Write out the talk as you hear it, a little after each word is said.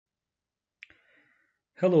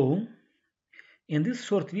Hello, in this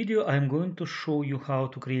short video I'm going to show you how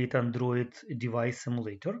to create Android device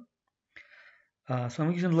emulator. So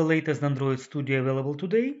I'm using the latest Android Studio available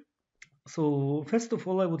today. So first of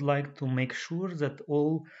all I would like to make sure that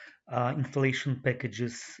all installation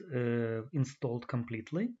packages installed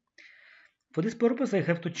completely. For this purpose I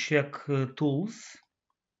have to check Tools,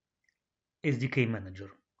 SDK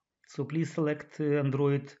Manager. So please select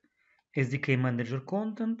Android SDK Manager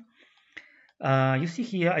content. You see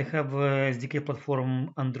here I have SDK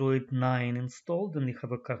platform Android 9 installed, and you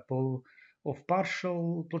have a couple of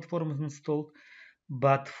partial platforms installed.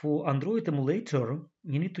 But for Android emulator,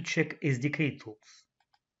 you need to check SDK tools.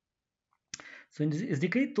 So in the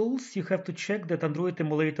SDK tools, you have to check that Android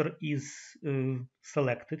emulator is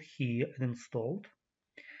selected here and installed.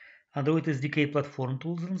 Android SDK platform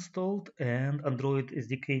tools installed, and Android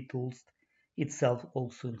SDK tools itself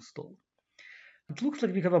also installed. It looks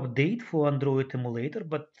like we have update for Android emulator,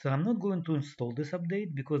 but I'm not going to install this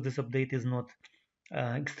update because this update is not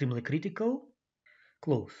extremely critical.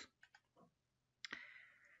 Close.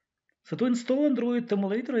 So to install Android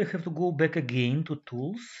emulator, I have to go back again to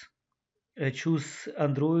Tools, choose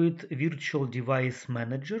Android Virtual Device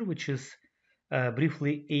Manager, which is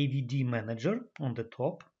briefly AVD Manager on the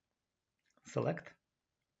top. Select.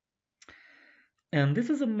 And this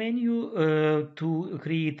is a menu to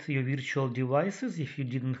create your virtual devices if you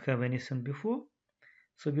didn't have anything before.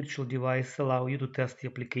 So virtual device allow you to test the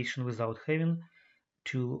application without having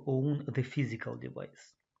to own the physical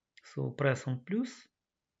device. So press on plus.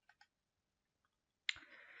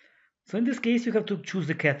 So in this case, you have to choose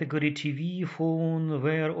the category TV, phone,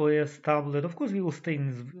 Wear OS, tablet. Of course, we will stay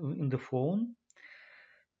in the phone.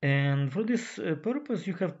 And for this purpose,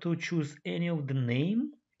 you have to choose any of the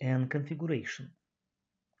name and configuration.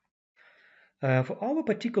 For our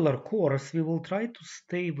particular course, we will try to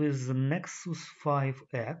stay with the Nexus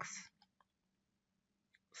 5X.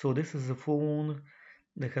 So this is a phone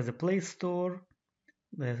that has a Play Store.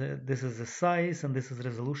 This is the size, and this is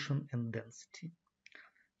resolution and density.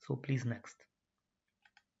 So please next.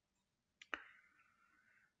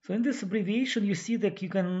 So in this abbreviation, you see that you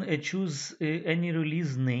can choose any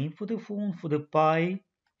release name for the phone. For the Pi,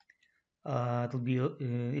 it will be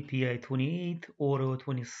API 28, Oreo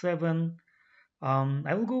 27.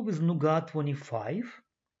 I will go with Nougat 25.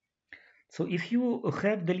 So if you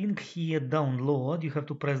have the link here, download, you have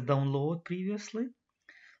to press download previously.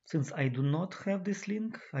 Since I do not have this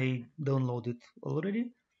link, I downloaded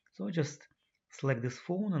already. So just select this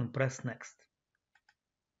phone and press next.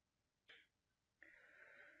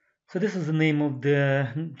 So this is the name of the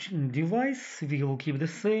device. We will keep the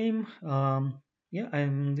same.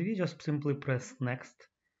 And we just simply press next.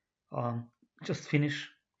 Just finish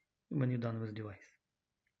when you're done with the device.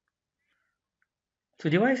 So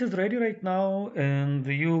device is ready right now, and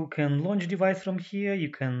you can launch device from here. You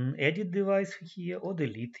can edit device here or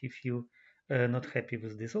delete if you are not happy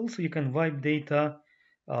with this. Also, you can wipe data,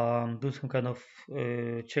 do some kind of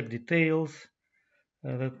check details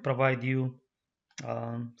that provide you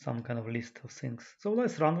some kind of list of things. So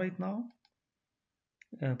let's run right now,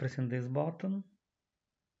 pressing this button.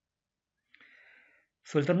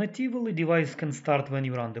 So alternatively, device can start when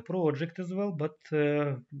you run the project as well, but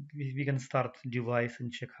we can start device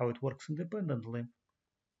and check how it works independently.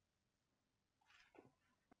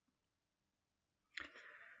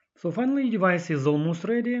 So finally, device is almost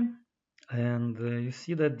ready, and you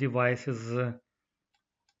see that device is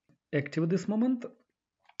active at this moment.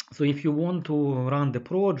 So if you want to run the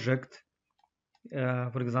project,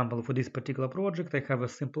 for example, for this particular project, I have a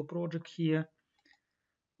simple project here.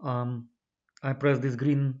 I press this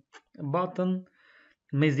green button.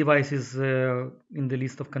 My device is in the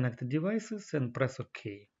list of connected devices and press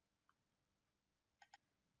OK.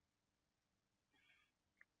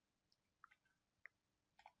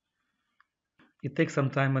 It takes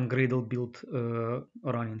some time and Gradle build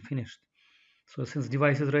running finished. So since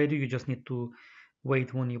device is ready, you just need to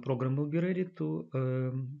wait when your program will be ready to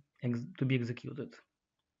be executed.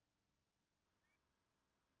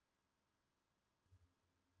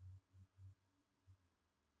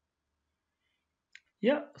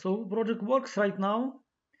 Yeah, so project works right now.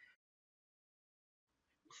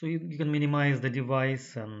 So you can minimize the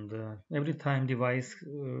device, and every time device,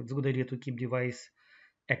 it's a good idea to keep device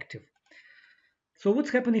active. So what's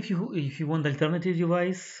happened if you want alternative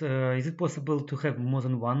device? Is it possible to have more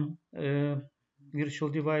than one virtual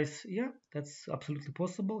device? Yeah, that's absolutely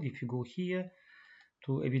possible. If you go here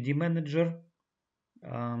to AVD manager,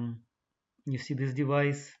 you see this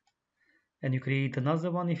device, and you create another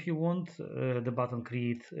one if you want. The button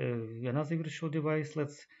create another virtual device.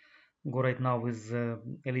 Let's go right now with a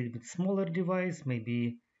little bit smaller device,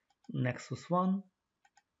 maybe Nexus 1.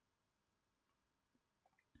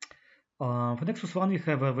 For Nexus 1 we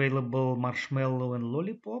have available Marshmallow and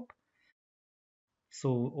Lollipop,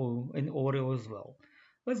 so and Oreo as well.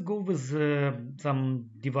 Let's go with some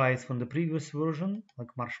device from the previous version, like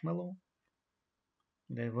Marshmallow.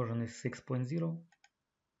 The version is 6.0,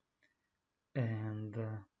 and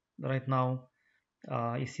right now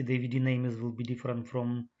you see the AVD names will be different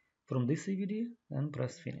from this AVD, and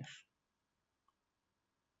press finish.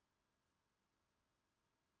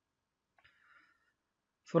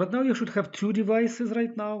 So right now you should have two devices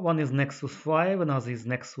right now. One is Nexus 5, another is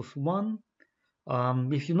Nexus 1.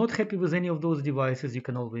 If you're not happy with any of those devices, you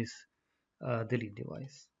can always delete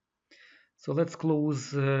device. So let's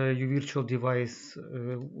close your virtual device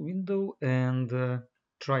window and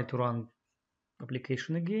try to run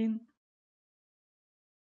application again.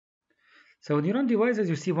 So when you run devices,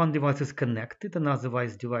 you see one device is connected, another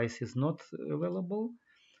device is not available.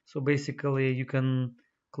 So basically you can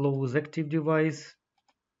close active device,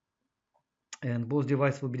 and both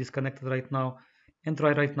devices will be disconnected right now, and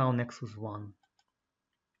try right now Nexus 1.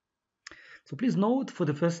 So please note, for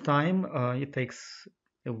the first time it takes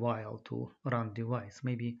a while to run device,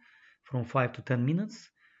 maybe from 5 to 10 minutes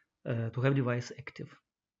to have device active.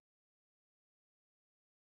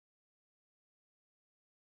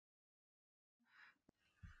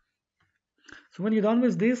 So when you're done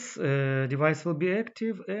with this, device will be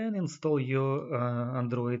active, and install your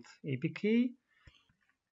Android APK.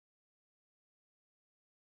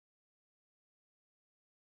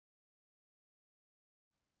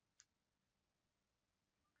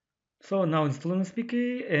 So now installing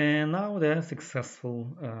SPK, and now the successful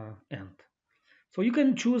end. So you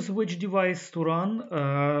can choose which device to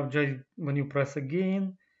run. Just when you press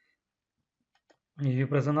again, if you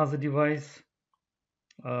press another device,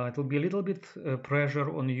 it will be a little bit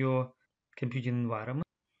pressure on your computing environment.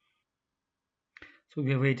 So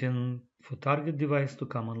we are waiting for target device to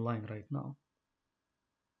come online right now.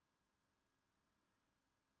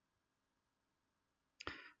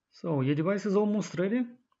 So your device is almost ready.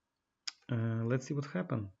 Let's see what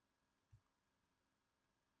happened.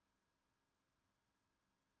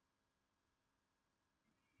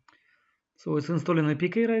 So it's installing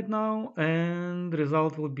APK right now, and the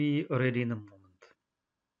result will be ready in a moment.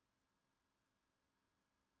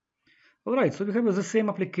 Alright, so we have the same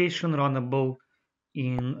application runnable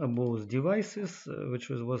in both devices, which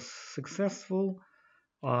was successful.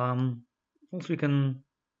 Also, you can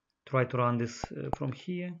try to run this from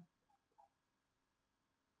here,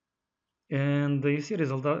 and you see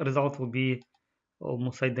result will be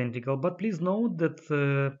almost identical. But please note that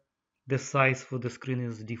the size for the screen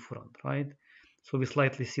is different, right? So we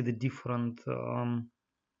slightly see the different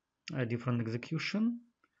execution.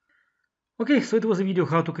 Okay, so it was a video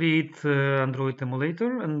how to create Android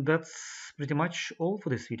emulator, and that's pretty much all for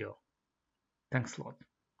this video. Thanks a lot.